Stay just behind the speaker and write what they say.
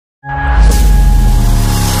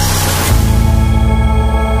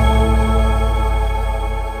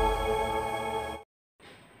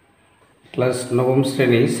Class নবম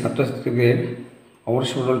শ্রেণী ছাত্রছাত্রীদের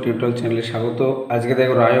অমরেশ মন্ডল টিউটোরিয়াল চ্যানেলে স্বাগত। আজকে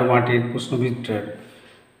দেখো রায় ও মাটির প্রশ্নবিচিত্রার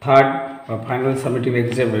থার্ড বা ফাইনাল সামেটিভ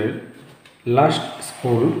এক্সামের লাস্ট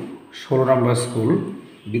স্কুল 16 নম্বর স্কুল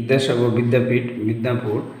বিদ্যাসাগর বিদ্যাপীঠ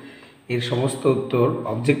মিদনাপুর এর সমস্ত উত্তর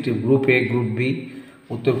অবজেক্টিভ গ্রুপ এ গ্রুপ বি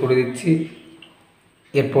উত্তর করে দিচ্ছি।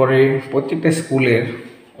 এরপরে প্রত্যেকটা স্কুলের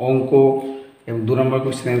অঙ্ক এবং 2 নম্বর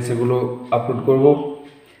কোশ্চেন অ্যান্সারগুলো আপলোড করব।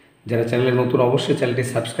 যারা চ্যানেলে নতুন অবশ্যই চ্যানেলটি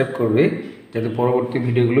সাবস্ক্রাইব করবে যাতে পরবর্তী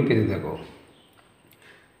ভিডিওগুলো পেতে থাকো।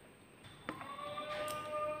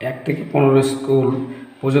 1 থেকে 15 স্কুল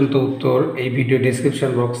পর্যন্ত উত্তর এই ভিডিও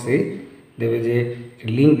ডেসক্রিপশন বক্সে দেবে, যে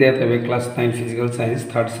লিঙ্ক দেওয়া থাকবে class 9 physical science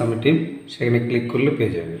third summative, সেখানে ক্লিক করলে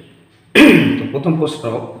পেয়ে যাবে। তো প্রথম প্রশ্ন,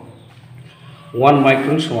 1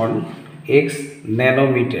 মাইক্রন সমান এক্স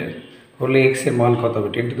ন্যানোমিটার হলে এক্স এর মান কত হবে?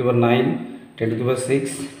 10⁹, 10⁶, 10⁵,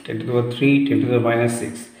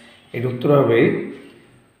 10⁻⁶। এর উত্তর হবে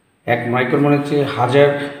 1 মাইক্রন মানে হচ্ছে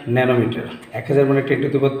 1000 ন্যানোমিটার, 1000 মানে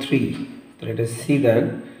 10⁻3, তাহলে এটা সি দাগ।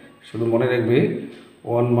 শুধু মনে রাখবে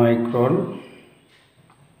 1 মাইক্রন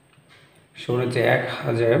সমান হচ্ছে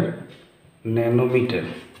 1000 ন্যানোমিটার,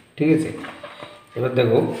 ঠিক আছে। এবার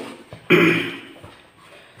দেখো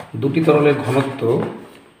দুটি তরলের ঘনত্ব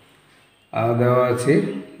দেওয়া আছে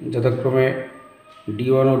যথাক্রমে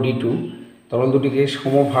D1 ও D2। তরল দুটিকে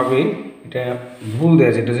সমভাবে, এটা ভুল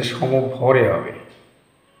দেওয়া আছে, এটা হচ্ছে সমভরে হবে,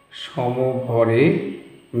 সমভরে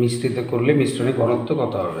মিশ্রিত করলে মিশ্রণের ঘনত্ব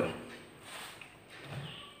কত হবে?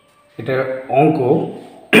 এটা অঙ্ক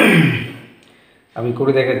আমি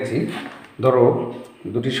করে দেখাচ্ছি। ধরো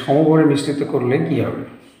দুটি সমভরে মিশ্রিত করলে কি হবে?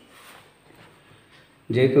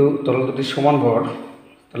 যেহেতু তরল দুটি সমান ভর,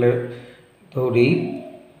 তাহলে ধরি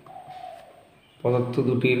পদার্থ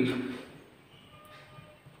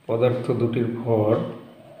দুটির ভর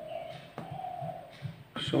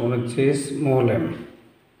সমান হচ্ছে স্মল এম।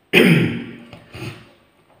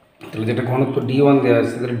 তাহলে যেটা ঘনত্ব D1 দেওয়া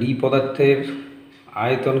আছে, তাহলে ডি পদার্থের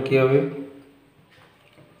আয়তন কি হবে?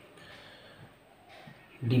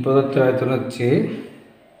 ডি পদার্থের আয়তন হচ্ছে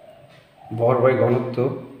ভর বাই ঘনত্ব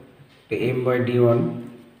m/d1।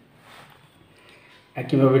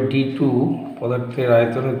 একইভাবে D2 পদার্থের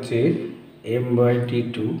আয়তন হচ্ছে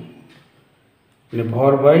m/d2, মানে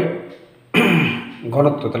ভর বাই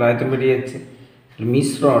ঘনত্ব, তাহলে আয়তন বেরিয়ে যাচ্ছে।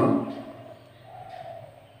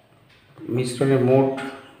 মিশ্রণের মোট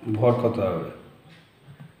ভর কত হবে?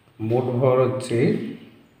 মোট ভর হচ্ছে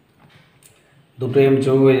দুটো m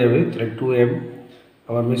যোগ হয়ে যাবে, তাহলে 2m।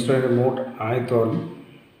 আবার মিশ্রণের মোট আয়তন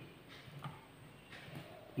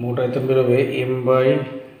বেরোবে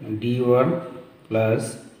m/d1 প্লাস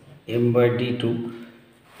m/d2।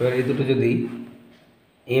 এবার এই দুটো যদি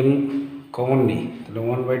m কমন নিই, তাহলে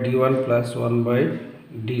 1/d1 প্লাস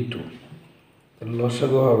 1/d2, তাহলে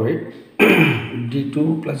লসাগু হবে d2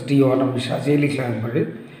 প্লাস d1। আমি সাজিয়ে লিখলাম একবারে,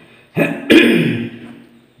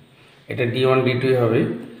 এটা d1 d2 হবে।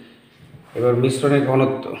 এবার মিশ্রণের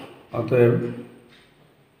ঘনত্ব, অতএব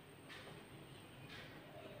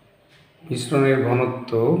মিশ্রণের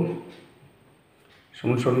ঘনত্ব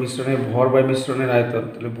সমান মিশ্রণের ভর বাই মিশ্রণের আয়তন,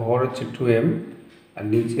 তাহলে ভর হচ্ছে 2m আর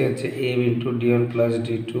নিচে হচ্ছে m into d1 plus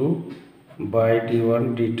d2 by d1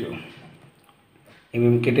 d2।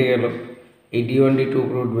 mm কেটে গেল, এই d1 d2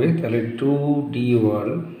 উপরে উঠবে, তাহলে 2d1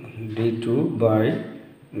 d2 by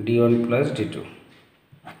d1 plus d2।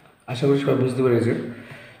 আশা করি সবাই বুঝতে পেরেছে।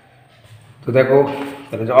 তো দেখো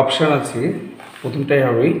তাহলে যে অপশান আছে প্রথমটাই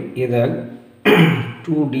হবে এ দাগ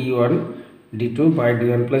 2d1 d2 by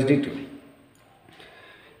d1 plus d2।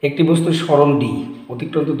 একটি বস্তুর সরণ ডি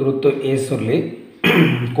অতিক্রান্ত দূরত্ব এস হলে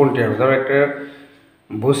কোনটি হবে? ধরো একটা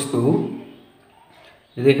বস্তু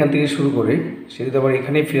যদি এখান থেকে শুরু করে সে যদি আবার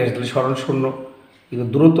এখানেই ফিরে আসে, তাহলে সরণ শূন্য, কিন্তু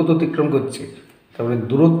দূরত্ব তো অতিক্রম করছে, তার মানে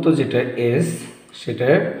দূরত্ব যেটা এস সেটা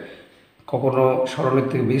কখনো সরণের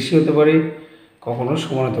থেকে বেশি হতে পারে, কখনো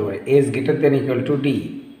সমান হতে পারে। S greater than equal to D.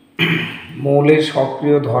 মৌলের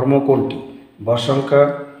সক্রিয় ধর্ম কোনটি? ভর সংখ্যা,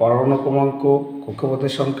 পরমাণু ক্রমাঙ্ক,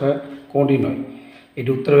 কক্ষপথের সংখ্যা, কোনটি নয়? এটি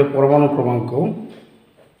উত্তর হবে পরমাণু ক্রমাঙ্ক,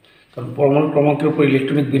 কারণ পরমাণু ক্রমাঙ্কের উপর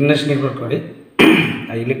ইলেকট্রনিক বিন্যাস নির্ভর করে,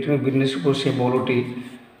 আর ইলেকট্রনিক বিন্যাসের উপর সেই মৌলটি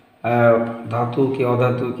ধাতু কি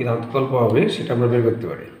অধাতু কি ধাতুকল্প হবে সেটা আমরা বের করতে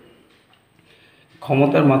পারি।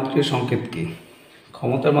 ক্ষমতার মাত্রিক সংকেত কি?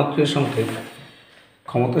 ক্ষমতার মাত্রিক সংকেত,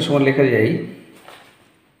 ক্ষমতার সমান লেখা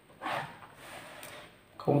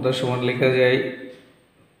যায়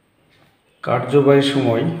কার্য বাই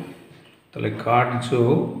সময়, তাহলে কার্য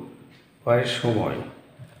বাই সময়।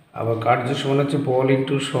 আবার কার্য সমান হচ্ছে বল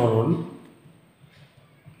ইন্টু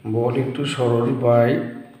সরণ বাই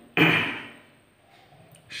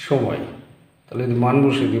সময়। তাহলে যদি মান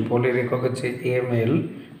বসে দিই, বলের একক হচ্ছে ml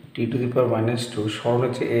t⁻², সরণ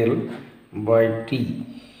হচ্ছে l, বাই টি,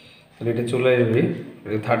 তাহলে এটা চলে আসবে,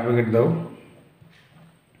 থার্ড ব্র্যাকেট দাও,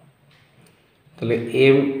 তাহলে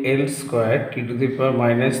M L square T to the পাওয়ার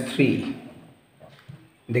 -3,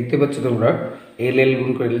 দেখতে পাচ্ছ তোমরা এল এল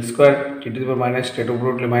গুণ করে এল স্কোয়ার টি টু দি পাওয়ার -2 এর উপরে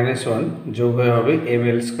উঠলে -1 যোগ হয়ে হবে M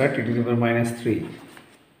L square T to the power -3।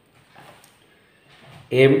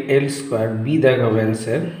 M L square B দেখা হবে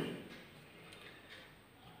অ্যান্সার।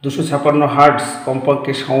 256 হার্টজ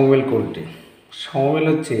কম্পাঙ্কের সমমেল কোনটি? সমমেল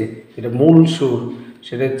হচ্ছে যেটা মূল সুর,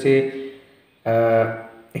 সেটা হচ্ছে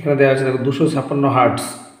এখানে দেওয়া আছে দেখো 256 হার্টজ,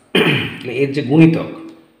 তাহলে এর যে গুণিতক,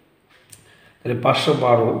 তাহলে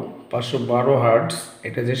 512 হার্টজ,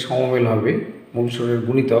 এটা যে সমমেল হবে মূল সুরের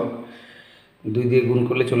গুণিতক 2 দিয়ে গুণ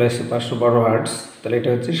করলে চলে আসে 512 হার্টজ, তাহলে এটা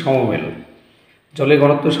হচ্ছে সমমেল। জলের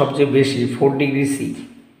ঘনত্ব সবচেয়ে বেশি 4 ডিগ্রি সি,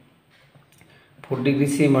 4 ডিগ্রি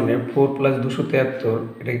সি মানে 4 + 273,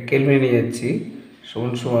 এটাকে কেলভিনে নিয়ে যাচ্ছি,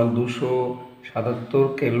 সমান সমান 277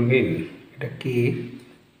 কেলভিন, এটা কি?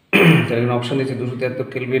 তাহলে এখানে অপশান দিচ্ছে 273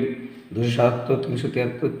 কেলভিন, 277,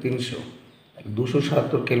 373, 300,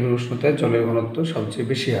 277 কেলভিন উষ্ণতায় জলের ঘনত্ব সবচেয়ে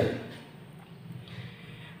বেশি হয়।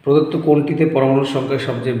 প্রদত্ত কোনটিতে পরমাণুর সংখ্যা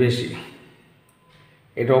সবচেয়ে বেশি?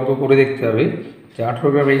 এটা অঙ্ক করে দেখতে হবে যে 18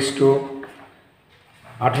 গ্রাম H2,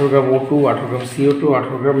 18 গ্রাম O2, 18 গ্রাম CO2,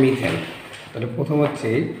 18 গ্রাম মিথেন। তাহলে প্রথম হচ্ছে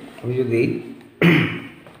আমি যদি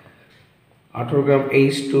 18 গ্রাম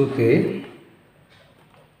H2-তে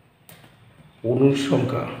অণুর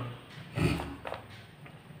সংখ্যা,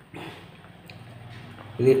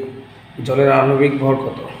 যদি জলের আণবিক ভর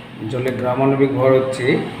কত? জলের গ্রাম আণবিক ভর হচ্ছে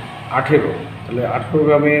 18, তাহলে 18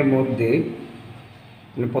 গ্রামের মধ্যে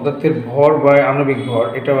পদার্থের ভর বা আণবিক ভর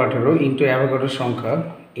এটাও 18 ইন্টু অ্যাভোগাড্রোর সংখ্যা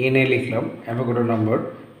Na লিখলাম, অ্যাভোগাড্রো নম্বর,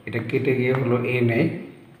 এটা কেটে গিয়ে হলো Na।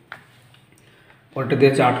 পরেরটা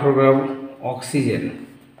দিয়েছে 18 গ্রাম অক্সিজেন,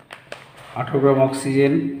 18 গ্রাম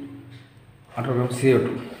অক্সিজেন, 18 গ্রাম CO2,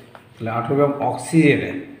 তাহলে 18 গ্রাম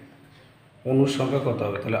অক্সিজেনে অণুর সংখ্যা কত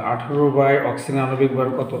হবে? তাহলে 18 বাই অক্সিজেন আণবিক ভর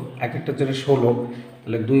কত? এক একটার জন্য 16,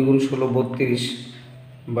 তাহলে 2 × 16 32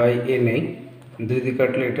 বাই Na, 2 দিয়ে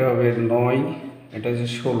কাটলে এটা হবে 9, এটা হচ্ছে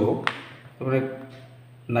 16, তারপরে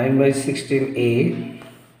 9/16 A।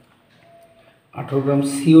 18 গ্রাম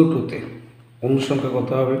CO2-তে অণুর সংখ্যা কত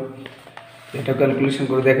হবে? এটা ক্যালকুলেশন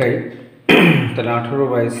করে দেখাই, তাহলে 18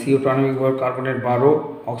 বাই CO2 আণবিক ভর কার্বনের 12,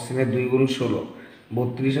 অক্সিজেনের 2 × 16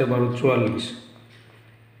 32 আর 12 44,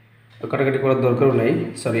 তো কাটাকাটি করার দরকারও নেই,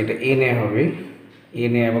 সরি এটা Na হবে,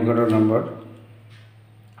 Na অ্যাভোগাড্রো নাম্বার।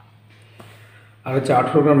 আর হচ্ছে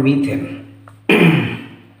 18 গ্রাম মিথেন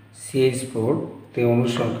CH4-তে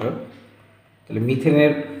অণুর সংখ্যা, তাহলে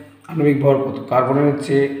মিথেনের আণবিক ভর কত? কার্বনের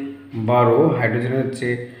হচ্ছে 12, হাইড্রোজেনের হচ্ছে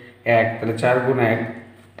 1, তাহলে 4 × 1,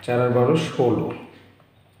 4 আর 12 16,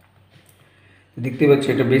 দেখতে পাচ্ছি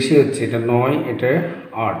এটা বেশি হচ্ছে, এটা 9, এটা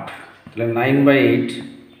 8, তাহলে 9/8।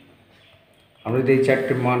 আমরা যদি এই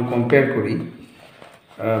চারটে মান কম্পেয়ার করি,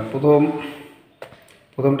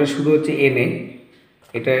 প্রথমটা শুধু হচ্ছে Na,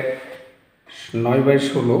 এটা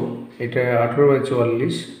 9/16, এটা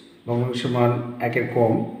 18/44, ভগ্নাংশের মান 1-এর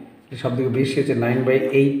কম, সব থেকে বেশি হচ্ছে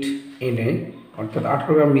 9/8 Na, অর্থাৎ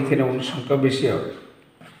 18 গ্রাম মিথেনের অণুর সংখ্যা বেশি হবে,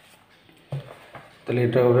 তাহলে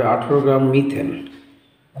এটা হবে 18 গ্রাম মিথেন।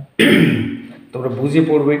 তোমরা বুঝে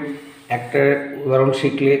পড়বে, একটা উদাহরণ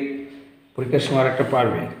শিখলে পরীক্ষার সময় একটা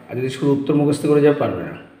পারবে, আর যদি শুধু উত্তর মুখস্থ করে যাও পারবে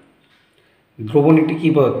না। দ্রবণ একটি কী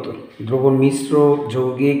পদার্থ? দ্রবণ মিশ্র,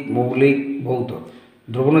 যৌগিক, মৌলিক, ভৌত।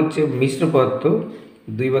 দ্রবণ হচ্ছে মিশ্র পদার্থ,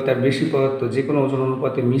 2 বা তার বেশি পদার্থ যে কোনো ওজন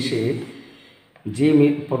অনুপাতে মিশে যে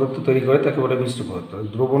পদার্থ তৈরি করে তাকে বলে মিশ্র পদার্থ।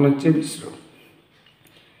 দ্রবণ হচ্ছে মিশ্র।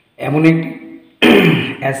 এমন একটি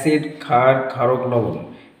অ্যাসিড, ক্ষার, ক্ষারক, লবণ।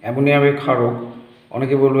 অ্যামোনিয়া হবে ক্ষারক,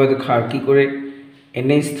 অনেকে বলবে হয়তো ক্ষার কী করে?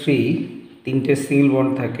 NH3 3টে সিঙ্গল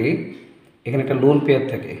বন্ড থাকে, এখানে একটা লোন পেয়ার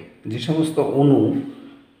থাকে, যে সমস্ত অণু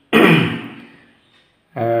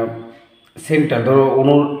সেন্টার, ধরো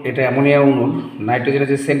অণুর, এটা অ্যামোনিয়া অণুর নাইট্রোজেনের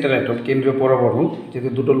যে সেন্টার অ্যাটম, কেন্দ্রীয় পরমাণু, যেহেতু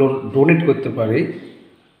দুটো লোন ডোনেট করতে পারে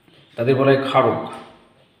তাদের বলা হয় ক্ষারক,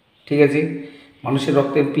 ঠিক আছে? মানুষের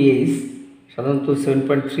রক্তের পিএইচ সাধারণত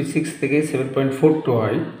 7.36 থেকে 7.42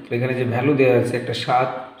 হয়, তো এখানে যে ভ্যালু দেওয়া আছে, একটা 7,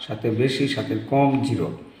 7-এর বেশি, 7-এর কম, 0,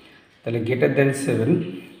 তাহলে > 7।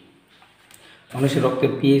 মানুষের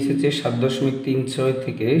রক্তের পিএইচ হচ্ছে 7.36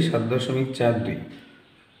 থেকে 7.42।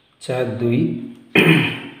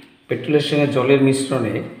 পেট্রোলের সঙ্গে জলের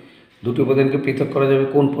মিশ্রণে দুটি উপাদানকে পৃথক করা যাবে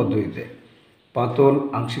কোন পদ্ধতিতে? পাতন,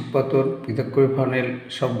 আংশিক পাতন, পৃথক করে ফানেল,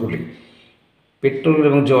 সবগুলি। পেট্রোল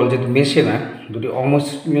এবং জল যেহেতু মেশে না, দুটি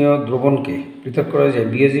অমসৃণীয় দ্রবণকে পৃথক করা যায়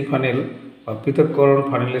বিএজি ফানেল বা পৃথককরণ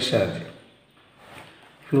ফানেলের সাহায্যে।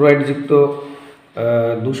 ফ্লুরাইডযুক্ত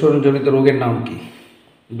দূষণজনিত রোগের নাম কি?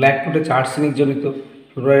 ব্ল্যাক ফুট হচ্ছে আর্সেনিক জনিত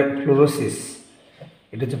ফ্লোরোসিস,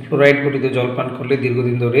 এটা হচ্ছে ফ্লোরাইড গঠিত জল পান করলে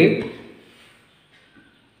দীর্ঘদিন ধরে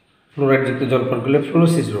ফ্লোরাইডযুক্ত জল পান করলে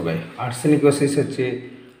ফ্লোরোসিস রোগ হয়। আর্সেনিকোসিস হচ্ছে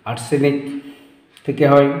আর্সেনিক থেকে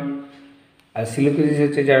হয়। আর সিলিকোসিস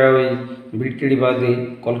হচ্ছে যারা ওই বিড়ি বাদে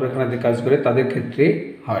কলকারখানাতে কাজ করে তাদের ক্ষেত্রে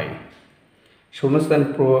হয়। শূন্যস্থান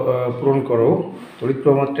পূরণ করো। তড়িৎ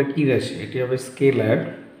প্রবাহমাত্রা কী রাশি? এটি হবে স্কেলার।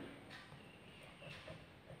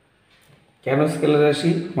 কেন স্কেলার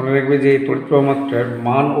রাশি? মনে রাখবে যে তড়িৎ প্রবাহমাত্রার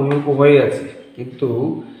মান অভিমুখ উভয়ই আছে, কিন্তু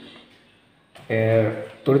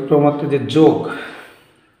তড়িৎ প্রবাহমাত্রার যে যোগ,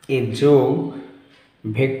 এই যোগ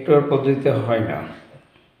ভেক্টর পদ্ধতিতে হয় না।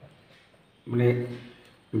 মানে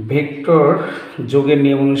ভেক্টর যোগের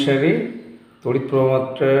নিয়ম অনুসারে তড়িৎ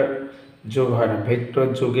প্রবাহমাত্রা যোগ হয় না। ভেক্টর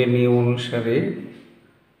যোগের নিয়ম অনুসারে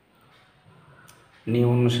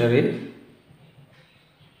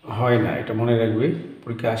হয় না, এটা মনে রাখবে,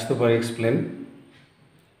 পরীক্ষা আসতে পারে এক্সপ্লেন।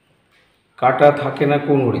 কাটা থাকে না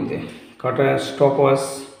কোন ঘড়িতে? কাটা স্টপ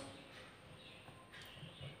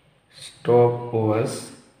ওয়াচ।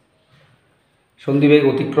 সন্ধিবেগ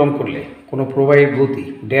অতিক্রম করলে কোনো প্রবাহের গতি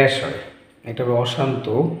ড্যাশ হয়, এটা হবে অশান্ত।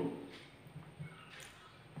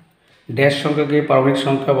 ড্যাশ সংখ্যাকে পারমাণবিক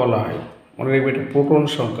সংখ্যা বলা হয়, মনে রাখবে এটা প্রোটন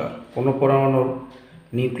সংখ্যা। কোনো পরমাণুর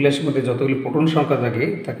নিউক্লিয়াসের মধ্যে যতগুলি প্রোটন সংখ্যা থাকে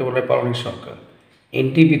তাকে বলা হয় পারমাণবিক সংখ্যা।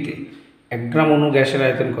 এনটিপিতে 1 গ্রাম অণু গ্যাসের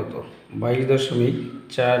আয়তন কত?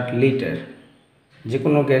 22.4 লিটার। যে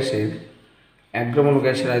কোনো গ্যাসের 1 গ্রাম অণু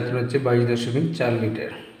গ্যাসের আয়তন হচ্ছে 22.4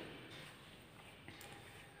 লিটার।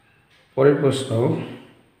 পরের প্রশ্ন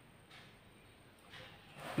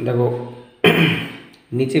দেখো,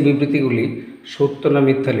 নিচে বিবৃতিগুলি সত্য না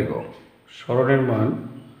মিথ্যা লিখো। স্মরণের মান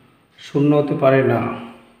 0 হতে পারে না।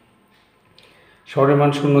 স্মরণের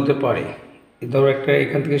মান 0 হতে পারে। ধরো একটা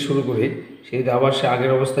এখান থেকে শুরু করে সে যদি আবার সে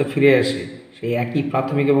আগের অবস্থায় ফিরে আসে, সেই একই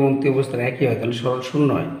প্রাথমিক এবং অন্তিম অবস্থায় একই হয়, তাহলে স্মরণ 0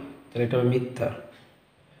 হয়, তাহলে এটা হবে মিথ্যা।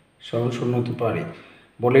 স্মরণ 0 হতে পারে।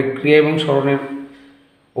 বলে ক্রিয়া এবং স্মরণের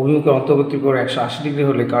অভিমুখে অন্তর্বর্তী করে 180 ডিগ্রি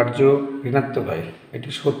হলে কার্য ঋণাত্মক হয়, এটি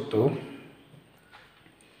সত্য।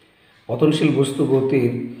 পতনশীল বস্তু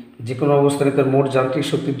গতির যে কোনো অবস্থানে তার মোট যান্ত্রিক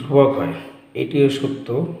শক্তি ধ্রুবক হয়, এটিও সত্য।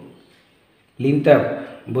 লিনতাপ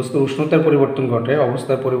বস্তুর উষ্ণতার পরিবর্তন ঘটে,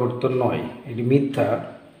 অবস্থার পরিবর্তন নয়, এটি মিথ্যা।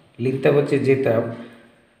 লিনতাপ হচ্ছে যে তাপ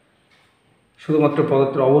শুধুমাত্র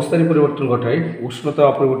পদার্থের অবস্থারই পরিবর্তন ঘটায়, উষ্ণতা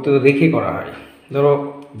অপরিবর্তিত রেখে করা হয়। ধরো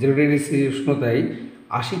 0 ডিগ্রি সি উষ্ণতায়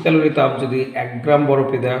 80 ক্যালোরি তাপ যদি 1 গ্রাম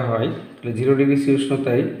বরফে দেওয়া হয়, তাহলে 0 ডিগ্রি সি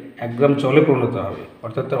উষ্ণতায় 1 গ্রাম জলে পরিণত হবে।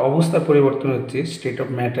 অর্থাৎ তার অবস্থার পরিবর্তন হচ্ছে, স্টেট অফ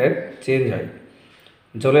ম্যাটার চেঞ্জ হয়।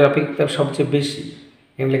 জলের আপেক্ষিক তাপ সবচেয়ে বেশি,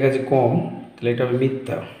 এখানে লেখা আছে কম, তাহলে এটা হবে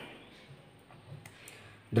মিথ্যা।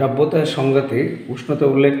 দ্রাব্যতার সংজ্ঞাতে উষ্ণতা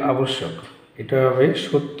উল্লেখ আবশ্যক, এটা হবে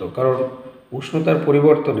সত্য, কারণ উষ্ণতার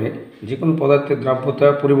পরিবর্তনে যে কোনো পদার্থের দ্রাব্যতা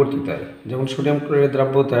পরিবর্তিত হয়। যেমন সোডিয়াম ক্লোরাইডের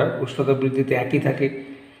দ্রাব্যতা উষ্ণতা বৃদ্ধিতে একই থাকে,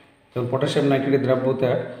 যেমন পটাশিয়াম নাইট্রেটের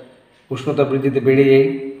দ্রাব্যতা উষ্ণতা বৃদ্ধিতে বেড়ে যায়,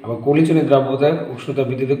 আবার কলিচনের দ্রাব্যতা উষ্ণতা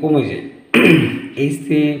বৃদ্ধিতে কমে যায়।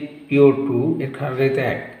 H3PO2 এর ক্ষারকারিতা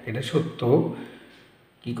 1, এটা সত্য।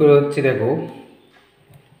 কী করে হচ্ছে দেখো,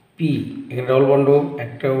 পি এখানে ডবল বন্ড,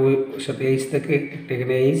 একটা ওর সাথে এইচ থাকে, একটা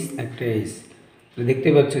এখানে এইচ, একটা এইচ। দেখতে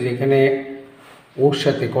পাচ্ছ যে এখানে ওর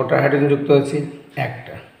সাথে কটা হাইড্রোজেন যুক্ত আছে?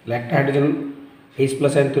 একটা। তাহলে একটা হাইড্রোজেন এইচ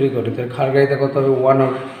প্লাস আয়ন তৈরি করে, তার ক্ষারকারিতা কত হবে? 1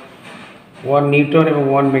 হবে। 1 নিউটন এবং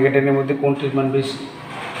 1 মেগাটনের মধ্যে কোনটির মান বেশি?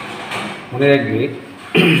 মনে রাখবে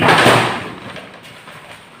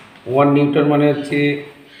 1 নিউটন মানে হচ্ছে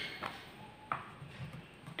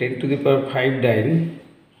 10⁵ ডাইন,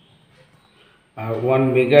 আর 1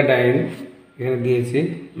 মেগাডাইন এখানে দিয়েছে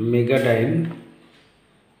মেগাডাইন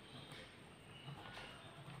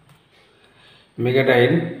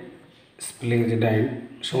স্পেলিং আছে ডাইন,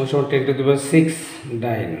 সমান 10⁶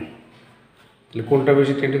 ডাইন। তাহলে কোনটা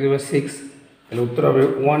বেশি? 10⁶। তাহলে উত্তর হবে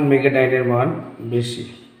 1 মেগাডাইনের মান বেশি।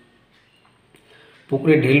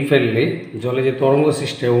 পুকুরে ঢিল ফেললে জলে যে তরঙ্গ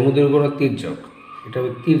সৃষ্টি হয় অনুদৈর্ঘ্য না তির্যক? এটা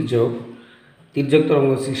হবে তির্যক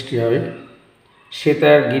তরঙ্গ সৃষ্টি হয়।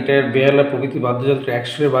 সেতার, গিটার, বেহালা প্রভৃতি বাদ্যযন্ত্র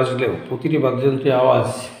একসঙ্গে বাজলেও প্রতিটি বাদ্যযন্ত্রের আওয়াজ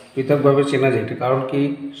পৃথকভাবে চেনা যায়, এটা কারণ কি?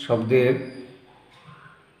 শব্দের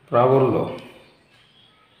প্রাবল্য।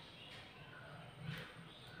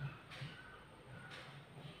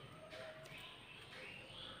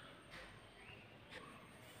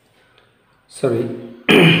 সরি,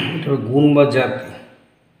 এটা হবে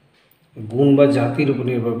গুণ বা জাতির উপর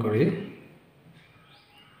নির্ভর করে।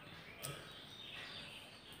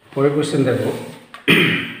 পরের কোশ্চেন দেখো,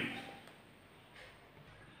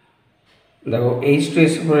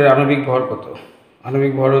 H2SO4 এর আণবিক ভর কত?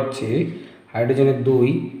 আণবিক ভর হচ্ছে হাইড্রোজেনের 2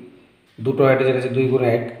 হাইড্রোজেন আছে 2 ×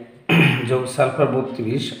 1, যোগ সালফার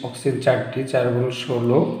 32, অক্সিজেন 4টি, 4 ×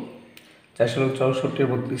 16, 4 × 64,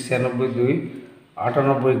 32, 96, 2,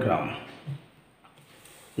 98 গ্রাম।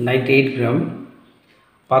 98 গ্রাম।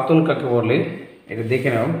 পাতন কাকে বলে এটা দেখে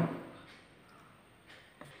নাও।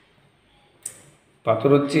 পাতন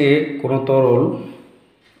হচ্ছে কোনো তরল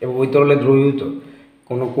এবং ওই তরলে দ্রবীভূত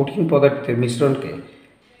কোনো কঠিন পদার্থের মিশ্রণকে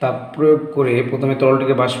তাপ প্রয়োগ করে প্রথমে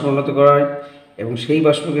তরলটিকে বাষ্পে পরিণত করা হয় এবং সেই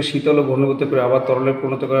বাষ্পকে শীতল ও ঘনীভূত করে আবার তরলে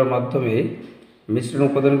পরিণত করার মাধ্যমে মিশ্রণ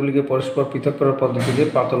উপাদানগুলিকে পরস্পর পৃথক করার পদ্ধতিকে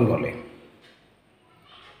পাতন বলে।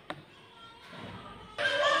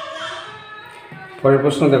 পরের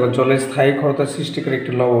প্রশ্ন দেখো, জলে স্থায়ী ক্ষারতা সৃষ্টিকারী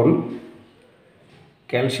একটি লবণ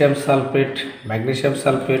calcium sulphate, magnesium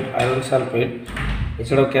sulphate, iron sulphate,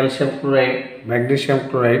 এছাড়াও ক্যালসিয়াম ক্লোরাইড, ম্যাগনেসিয়াম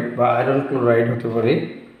ক্লোরাইড বা আয়রন ক্লোরাইড হতে পারে।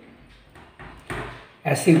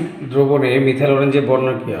 অ্যাসিড দ্রবণে মিথাইল অরেঞ্জের বর্ণ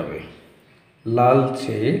কী হবে?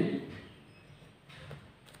 লালচে,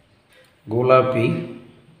 গোলাপি।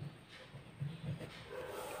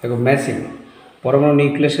 দেখো ম্যাচিং, পরমাণু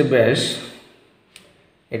নিউক্লিয়াসের ব্যাস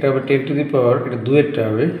এটা হবে 10 টু দি পাওয়ার, এটা দুয়েরটা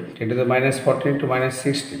হবে 10 টু দি -14 টু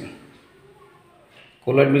 -16।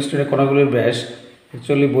 কোলয়েড মিশ্রণের কণাগুলির ব্যাস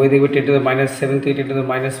অ্যাকচুয়ালি বই দেখবে 10 টু দি -7 থেকে 10 টু দি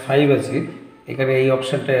 -5 আছে, এখানে এই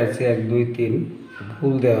অপশানটাই আছে 1 2 3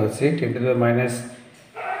 ভুল দেওয়া আছে, 10 টু দি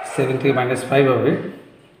 -7 থেকে -5 হবে।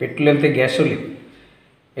 পেট্রোলিয়াম থেকে গ্যাসোলিন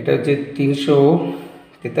এটা হচ্ছে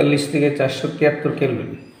 343 থেকে 473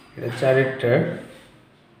 কেলভিন, এটা 4-এরটা।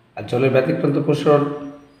 আর জলের ব্যতিক্রান্ত প্রসারণ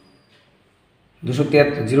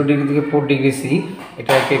 273 0 ডিগ্রি থেকে 4 ডিগ্রি সি,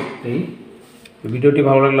 এটা একটি। ভিডিওটি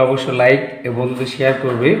ভালো লাগলে অবশ্যই লাইক এবং বন্ধুদের শেয়ার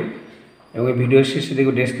করবে এবং এই ভিডিওর শেষে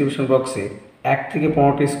দেখো ডেসক্রিপশন বক্সে 1 থেকে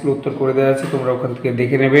 15টি স্কুল উত্তর করে দেওয়া আছে, তোমরা ওখান থেকে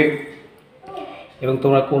দেখে নেবে এবং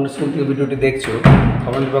তোমরা কোন স্কুল থেকে ভিডিওটি দেখছো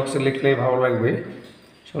কমেন্ট বক্সে লিখলে ভালো লাগবে।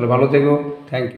 সকলে ভালো থেকো, থ্যাংক ইউ।